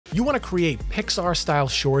You want to create Pixar-style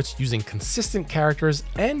shorts using consistent characters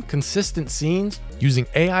and consistent scenes using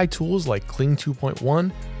AI tools like Kling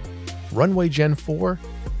 2.1, Runway Gen-4,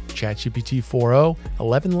 ChatGPT 4o,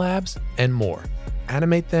 ElevenLabs, and more.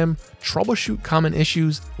 Animate them, troubleshoot common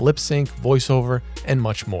issues, lip sync, voiceover, and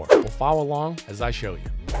much more. Well, follow along as I show you.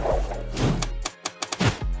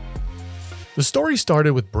 The story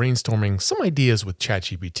started with brainstorming some ideas with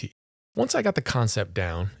ChatGPT. Once I got the concept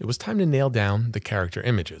down, it was time to nail down the character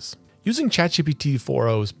images. Using ChatGPT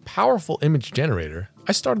 4o's powerful image generator,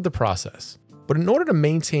 I started the process. But in order to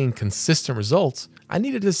maintain consistent results, I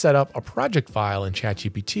needed to set up a project file in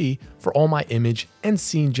ChatGPT for all my image and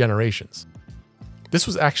scene generations. This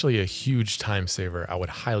was actually a huge time saver. I would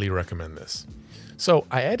highly recommend this. So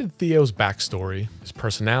I added Theo's backstory, his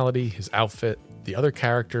personality, his outfit, the other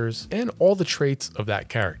characters, and all the traits of that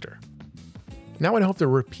character. Now I don't have to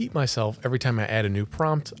repeat myself every time I add a new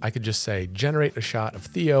prompt. I could just say, generate a shot of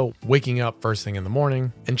Theo waking up first thing in the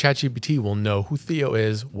morning, and ChatGPT will know who Theo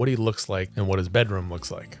is, what he looks like, and what his bedroom looks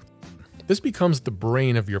like. This becomes the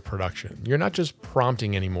brain of your production. You're not just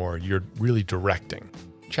prompting anymore, you're really directing.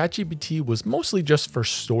 ChatGPT was mostly just for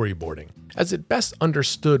storyboarding, as it best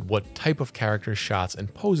understood what type of character shots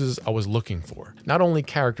and poses I was looking for. Not only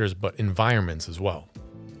characters, but environments as well.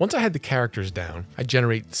 Once I had the characters down, I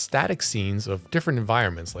generate static scenes of different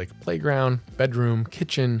environments like playground, bedroom,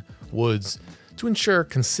 kitchen, woods, to ensure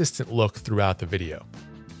consistent look throughout the video.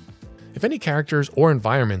 If any characters or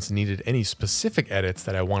environments needed any specific edits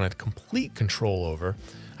that I wanted complete control over,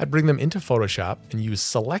 I'd bring them into Photoshop and use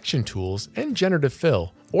selection tools and generative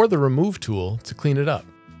fill, or the remove tool, to clean it up.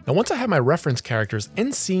 Now once I have my reference characters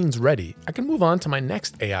and scenes ready, I can move on to my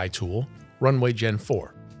next AI tool, Runway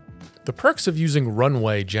Gen-4. The perks of using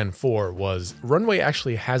Runway Gen-4 was Runway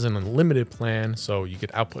actually has an unlimited plan, so you could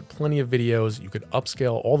output plenty of videos, you could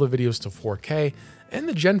upscale all the videos to 4K, and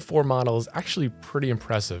the Gen-4 model is actually pretty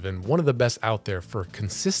impressive and one of the best out there for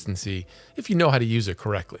consistency if you know how to use it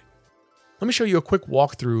correctly. Let me show you a quick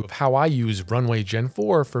walkthrough of how I use Runway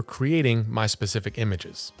Gen-4 for creating my specific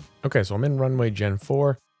images. Okay, so I'm in Runway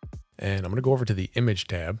Gen-4, and I'm gonna go over to the Image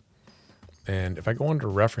tab, and if I go under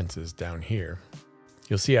References down here,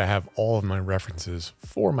 you'll see I have all of my references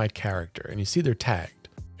for my character, and you see they're tagged.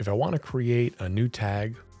 If I want to create a new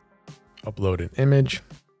tag, upload an image,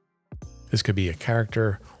 this could be a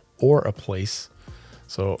character or a place.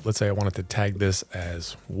 So let's say I wanted to tag this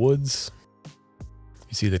as woods.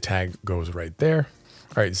 You see the tag goes right there.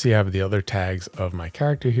 All right, you see I have the other tags of my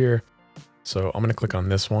character here. So I'm going to click on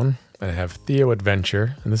this one, and I have Theo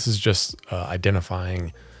Adventure, and this is just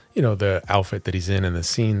identifying, the outfit that he's in and the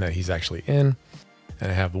scene that he's actually in. And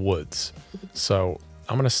I have woods. So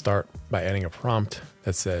I'm gonna start by adding a prompt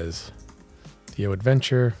that says Theo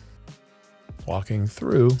Adventure walking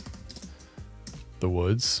through the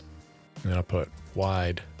woods. And then I'll put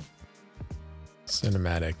wide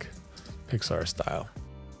cinematic Pixar style.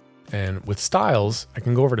 And with styles, I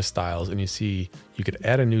can go over to styles and you see you could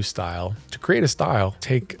add a new style. To create a style,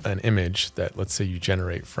 take an image that let's say you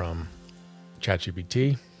generate from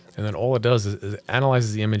ChatGPT. And then all it does is it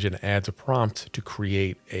analyzes the image and adds a prompt to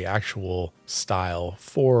create an actual style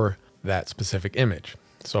for that specific image.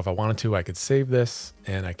 So if I wanted to, I could save this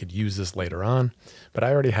and I could use this later on, but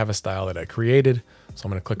I already have a style that I created. So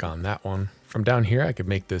I'm going to click on that one. From down here, I could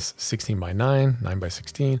make this 16 by 9, 9 by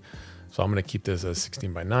 16. So I'm going to keep this as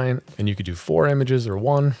 16 by 9, and you could do 4 images or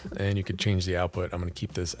 1, and you could change the output. I'm going to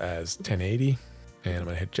keep this as 1080 and I'm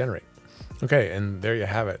going to hit generate. Okay. And there you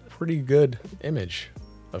have it. Pretty good image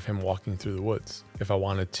of him walking through the woods. If I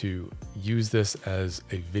wanted to use this as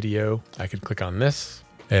a video, I could click on this,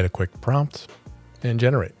 add a quick prompt, and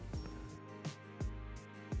generate.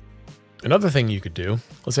 Another thing you could do,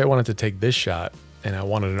 let's say I wanted to take this shot and I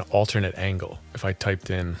wanted an alternate angle. If I typed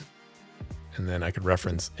in, and then I could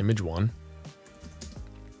reference image 1,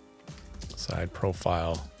 side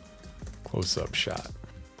profile, close-up shot.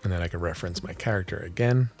 And then I could reference my character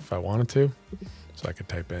again if I wanted to. So I could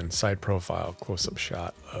type in side profile, close-up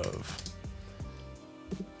shot of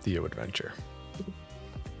Theo Adventure.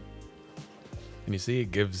 And you see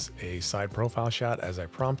it gives a side profile shot as I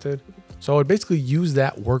prompted. So I would basically use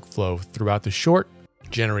that workflow throughout the short,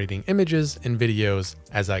 generating images and videos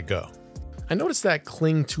as I go. I noticed that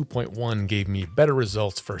Kling 2.1 gave me better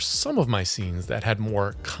results for some of my scenes that had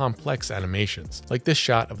more complex animations, like this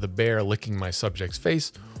shot of the bear licking my subject's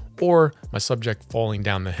face, or my subject falling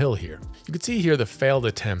down the hill here. You can see here the failed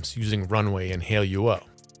attempts using Runway and Hail UO.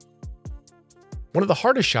 One of the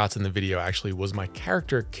hardest shots in the video actually was my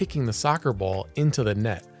character kicking the soccer ball into the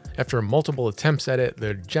net. After multiple attempts at it,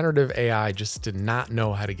 the generative AI just did not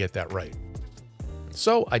know how to get that right.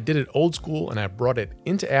 So I did it old school and I brought it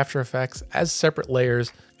into After Effects as separate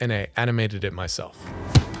layers and I animated it myself.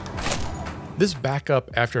 This backup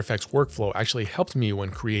After Effects workflow actually helped me when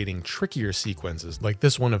creating trickier sequences like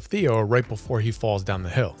this one of Theo right before he falls down the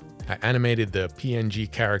hill. I animated the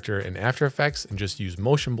PNG character in After Effects and just used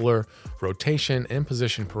motion blur, rotation, and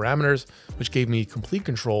position parameters, which gave me complete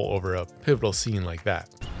control over a pivotal scene like that.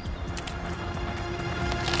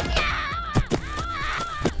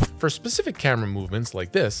 For specific camera movements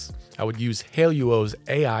like this, I would use HaleUO's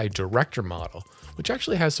AI director model, which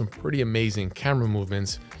actually has some pretty amazing camera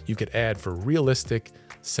movements you could add for realistic,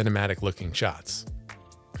 cinematic looking shots.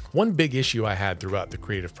 One big issue I had throughout the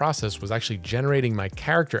creative process was actually generating my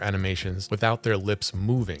character animations without their lips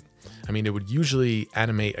moving. I mean, it would usually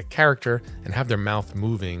animate a character and have their mouth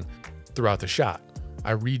moving throughout the shot.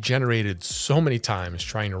 I regenerated so many times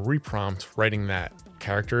trying to reprompt writing that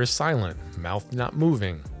character is silent, mouth not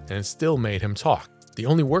moving, and it still made him talk. The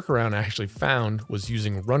only workaround I actually found was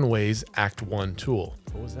using Runway's Act One tool.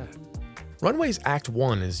 What was that? Runway's Act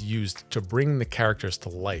One is used to bring the characters to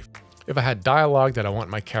life. If I had dialogue that I want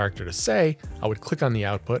my character to say, I would click on the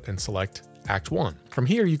output and select Act 1. From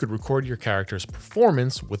here, you could record your character's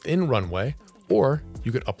performance within Runway, or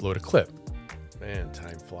you could upload a clip. Man,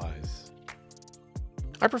 time flies.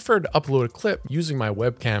 I preferred to upload a clip using my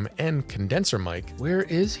webcam and condenser mic. Where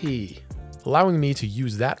is he? Allowing me to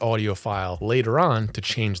use that audio file later on to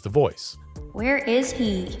change the voice. Where is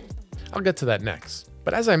he? I'll get to that next.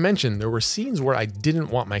 But as I mentioned, there were scenes where I didn't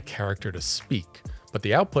want my character to speak, but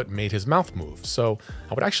the output made his mouth move. So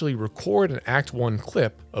I would actually record an Act 1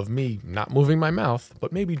 clip of me not moving my mouth,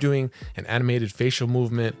 but maybe doing an animated facial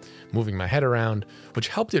movement, moving my head around, which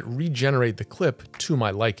helped it regenerate the clip to my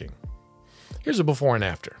liking. Here's a before and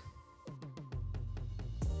after.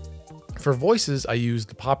 For voices, I used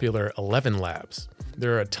the popular ElevenLabs.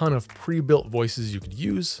 There are a ton of pre-built voices you could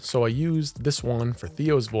use, so I used this one for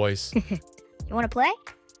Theo's voice. You wanna play?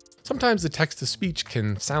 Sometimes the text-to-speech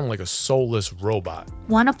can sound like a soulless robot.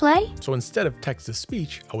 Wanna play? So instead of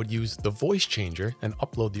text-to-speech, I would use the voice changer and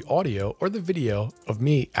upload the audio or the video of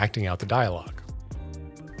me acting out the dialogue.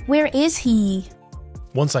 Where is he?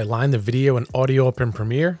 Once I line the video and audio up in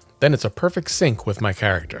Premiere, then it's a perfect sync with my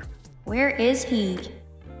character. Where is he?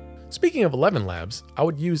 Speaking of ElevenLabs, I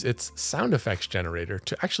would use its sound effects generator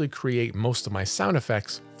to actually create most of my sound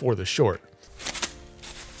effects for the short,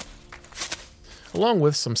 along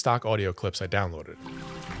with some stock audio clips I downloaded.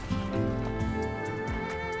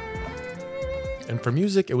 And for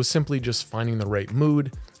music, it was simply just finding the right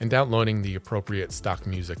mood and downloading the appropriate stock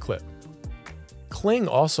music clip. Kling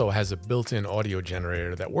also has a built-in audio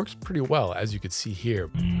generator that works pretty well, as you can see here.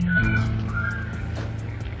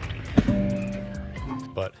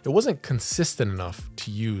 But it wasn't consistent enough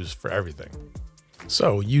to use for everything.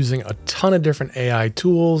 So using a ton of different AI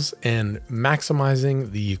tools and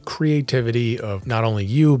maximizing the creativity of not only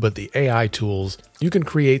you, but the AI tools, you can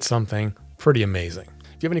create something pretty amazing.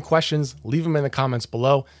 If you have any questions, leave them in the comments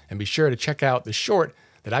below and be sure to check out the short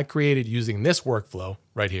that I created using this workflow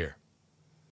right here.